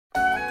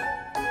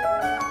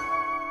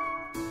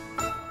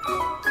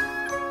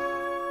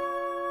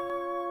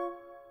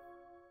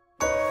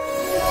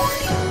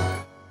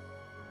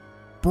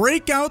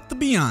Break out the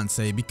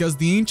Beyonce, because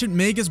the ancient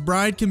Magus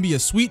bride can be a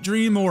sweet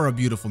dream or a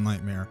beautiful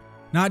nightmare.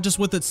 Not just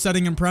with its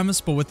setting and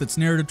premise, but with its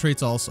narrative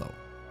traits also.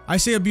 I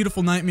say a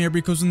beautiful nightmare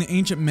because when the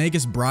ancient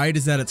Magus bride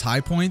is at its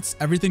high points,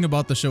 everything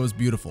about the show is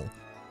beautiful.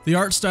 The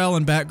art style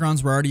and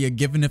backgrounds were already a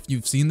given if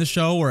you've seen the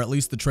show, or at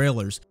least the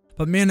trailers,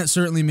 but man, it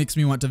certainly makes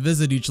me want to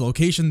visit each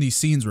location these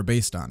scenes were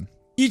based on.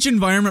 Each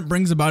environment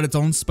brings about its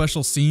own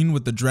special scene,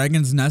 with the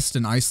Dragon's Nest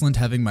in Iceland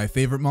having my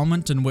favorite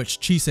moment, in which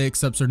Chise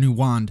accepts her new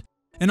wand,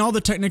 and all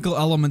the technical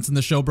elements in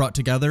the show brought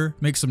together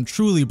make some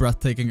truly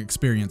breathtaking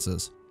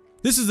experiences.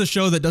 This is a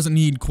show that doesn't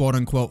need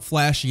quote-unquote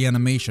flashy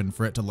animation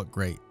for it to look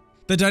great.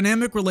 The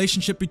dynamic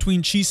relationship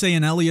between Chise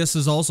and Elias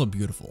is also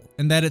beautiful,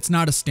 in that it's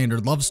not a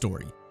standard love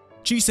story.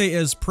 Chise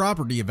is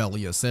property of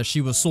Elias, as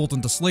she was sold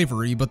into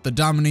slavery, but the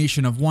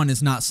domination of one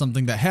is not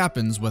something that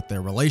happens with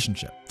their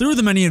relationship. Through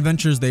the many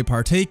adventures they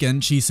partake in,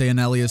 Chise and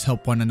Elias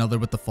help one another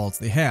with the faults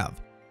they have.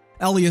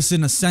 Elias,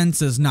 in a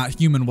sense, is not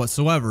human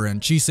whatsoever, and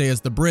Chise is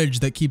the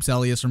bridge that keeps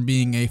Elias from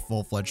being a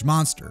full-fledged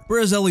monster,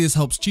 whereas Elias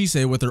helps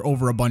Chise with her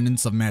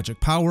overabundance of magic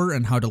power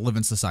and how to live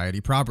in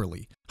society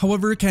properly.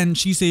 However, can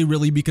Chise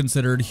really be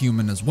considered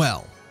human as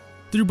well?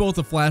 Through both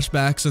the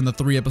flashbacks and the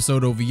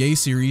 3-episode OVA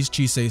series,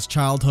 Chise's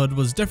childhood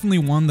was definitely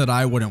one that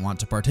I wouldn't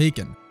want to partake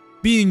in.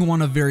 Being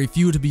one of very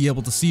few to be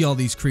able to see all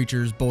these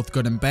creatures, both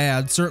good and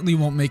bad, certainly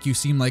won't make you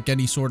seem like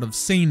any sort of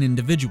sane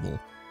individual.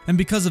 And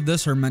because of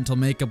this, her mental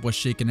makeup was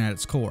shaken at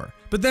its core.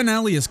 But then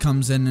Elias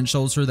comes in and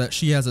shows her that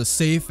she has a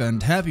safe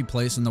and happy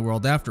place in the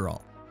world after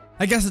all.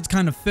 I guess it's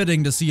kind of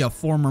fitting to see a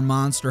former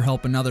monster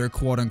help another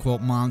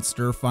quote-unquote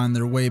monster find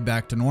their way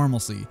back to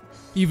normalcy,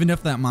 even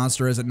if that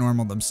monster isn't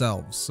normal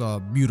themselves. A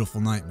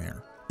beautiful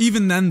nightmare.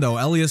 Even then though,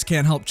 Elias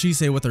can't help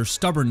Chise with her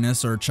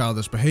stubbornness or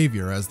childish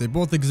behavior, as they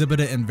both exhibit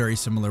it in very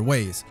similar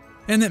ways,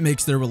 and it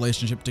makes their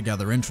relationship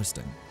together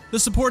interesting. The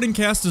supporting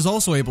cast is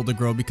also able to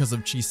grow because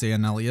of Chise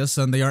and Elias,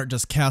 and they aren't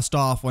just cast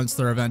off once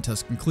their event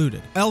has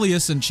concluded.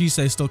 Elias and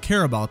Chise still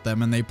care about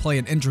them, and they play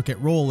an intricate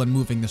role in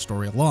moving the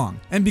story along.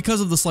 And because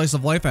of the slice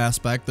of life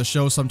aspect the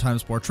show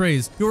sometimes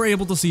portrays, you're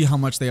able to see how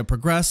much they have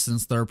progressed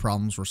since their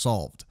problems were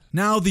solved.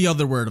 Now the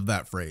other word of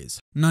that phrase,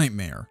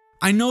 nightmare.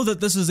 I know that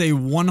this is a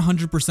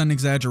 100%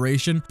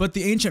 exaggeration, but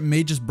the ancient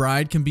Magus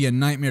bride can be a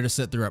nightmare to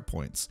sit through at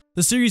points.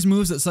 The series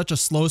moves at such a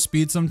slow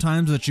speed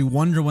sometimes that you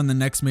wonder when the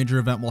next major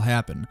event will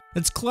happen.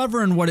 It's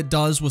clever in what it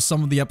does with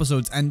some of the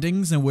episode's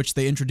endings, in which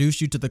they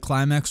introduce you to the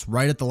climax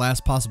right at the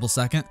last possible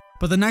second,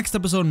 but the next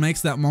episode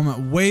makes that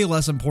moment way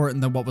less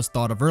important than what was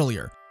thought of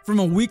earlier. From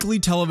a weekly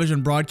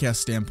television broadcast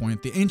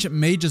standpoint, the ancient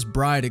Magus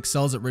bride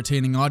excels at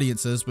retaining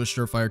audiences with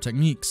surefire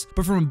techniques,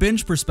 but from a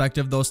binge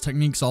perspective, those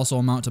techniques also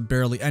amount to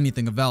barely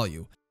anything of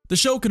value. The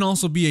show can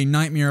also be a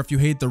nightmare if you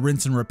hate the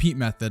rinse and repeat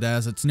method,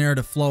 as its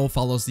narrative flow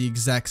follows the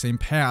exact same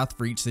path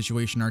for each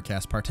situation our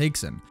cast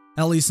partakes in.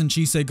 Elias and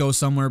Chise go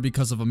somewhere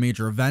because of a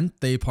major event,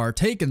 they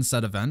partake in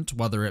said event,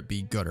 whether it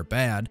be good or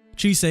bad.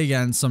 Chise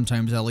and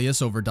sometimes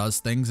Elias overdoes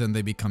things and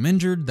they become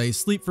injured, they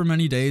sleep for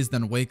many days,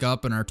 then wake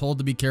up and are told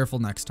to be careful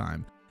next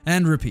time.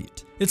 And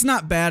repeat. It's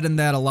not bad in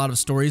that a lot of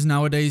stories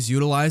nowadays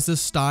utilize this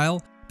style,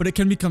 but it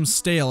can become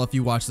stale if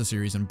you watch the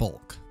series in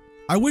bulk.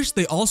 I wish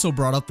they also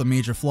brought up the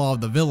major flaw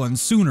of the villain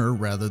sooner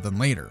rather than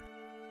later.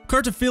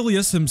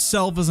 Cartophilius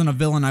himself isn't a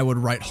villain I would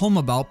write home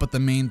about, but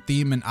the main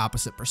theme and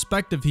opposite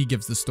perspective he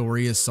gives the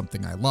story is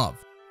something I love.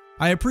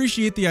 I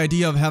appreciate the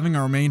idea of having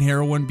our main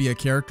heroine be a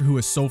character who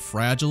is so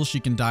fragile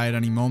she can die at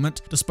any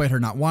moment, despite her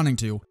not wanting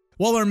to,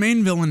 while our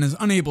main villain is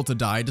unable to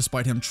die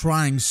despite him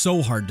trying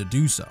so hard to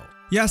do so.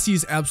 Yes,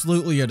 he's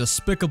absolutely a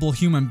despicable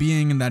human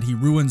being in that he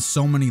ruins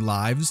so many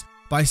lives,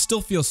 but I still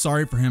feel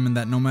sorry for him in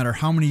that no matter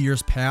how many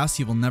years pass,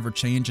 he will never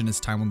change and his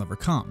time will never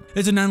come.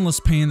 It's an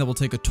endless pain that will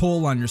take a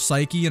toll on your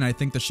psyche, and I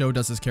think the show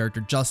does his character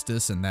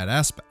justice in that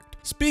aspect.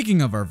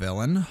 Speaking of our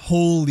villain,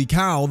 holy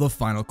cow, the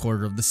final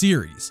quarter of the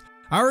series.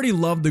 I already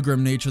loved the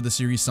grim nature the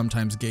series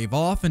sometimes gave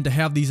off, and to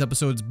have these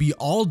episodes be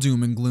all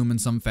doom and gloom in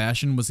some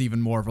fashion was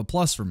even more of a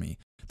plus for me.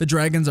 The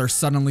dragons are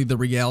suddenly the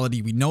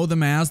reality we know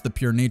them as, the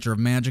pure nature of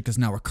magic is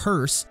now a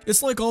curse.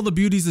 It's like all the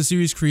beauties the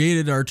series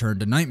created are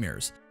turned to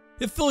nightmares.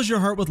 It fills your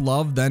heart with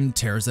love, then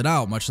tears it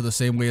out, much the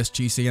same way as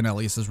Chise and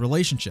Elias'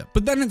 relationship.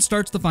 But then it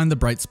starts to find the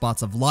bright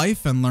spots of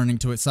life and learning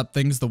to accept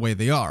things the way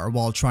they are,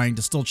 while trying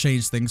to still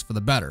change things for the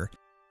better.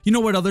 You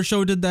know what other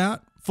show did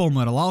that?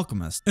 Fullmetal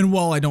Alchemist. And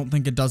while I don't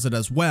think it does it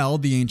as well,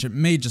 the ancient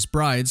Magus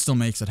bride still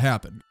makes it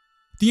happen.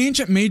 The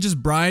ancient Magus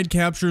bride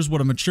captures what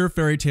a mature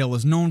fairy tale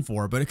is known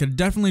for, but it could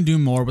definitely do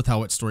more with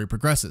how its story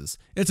progresses.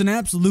 It's an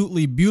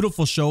absolutely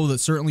beautiful show that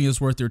certainly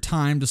is worth your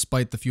time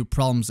despite the few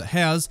problems it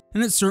has,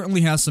 and it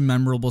certainly has some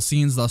memorable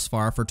scenes thus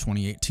far for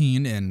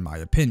 2018 in my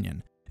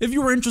opinion. If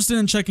you are interested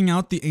in checking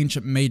out the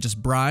ancient Magus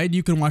bride,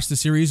 you can watch the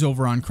series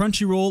over on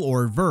Crunchyroll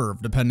or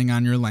Verve, depending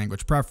on your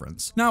language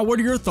preference. Now, what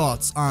are your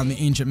thoughts on the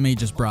ancient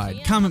Magus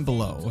bride? Comment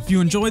below. If you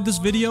enjoyed this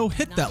video,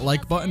 hit that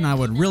like button, I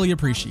would really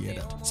appreciate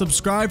it.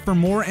 Subscribe for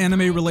more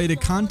anime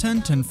related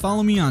content and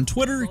follow me on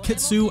Twitter,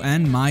 Kitsu,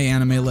 and my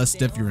anime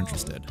list if you're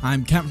interested.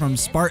 I'm Kent from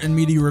Spartan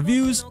Media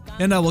Reviews,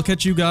 and I will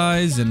catch you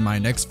guys in my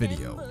next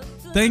video.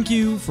 Thank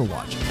you for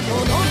watching.